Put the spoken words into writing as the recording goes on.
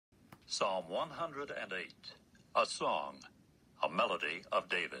Psalm 108, a song, a melody of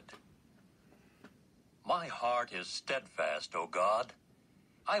David. My heart is steadfast, O God.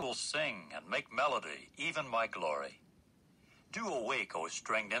 I will sing and make melody, even my glory. Do awake, O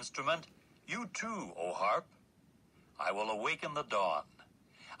stringed instrument, you too, O harp. I will awaken the dawn.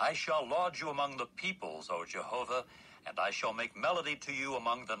 I shall laud you among the peoples, O Jehovah, and I shall make melody to you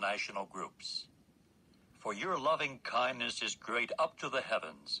among the national groups. For your loving kindness is great up to the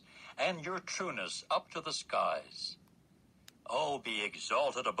heavens, and your trueness up to the skies. Oh, be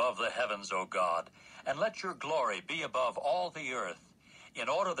exalted above the heavens, O God, and let your glory be above all the earth, in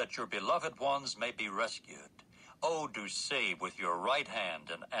order that your beloved ones may be rescued. Oh, do save with your right hand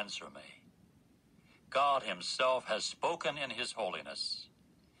and answer me. God himself has spoken in his holiness.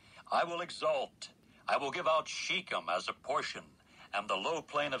 I will exalt, I will give out Shechem as a portion, and the low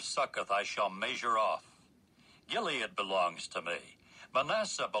plain of Succoth I shall measure off. Gilead belongs to me,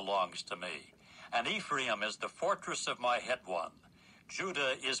 Manasseh belongs to me, and Ephraim is the fortress of my head one.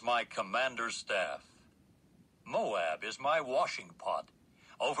 Judah is my commander's staff. Moab is my washing pot.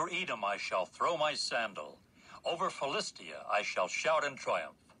 Over Edom I shall throw my sandal. Over Philistia I shall shout in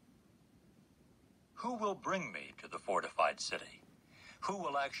triumph. Who will bring me to the fortified city? Who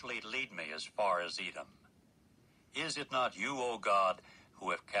will actually lead me as far as Edom? Is it not you, O God,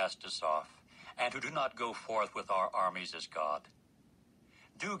 who have cast us off, and who do not go forth with our armies as God?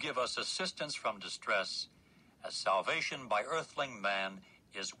 Do give us assistance from distress, as salvation by earthling man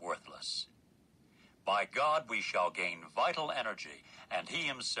is worthless. By God we shall gain vital energy, and he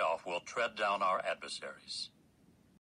himself will tread down our adversaries.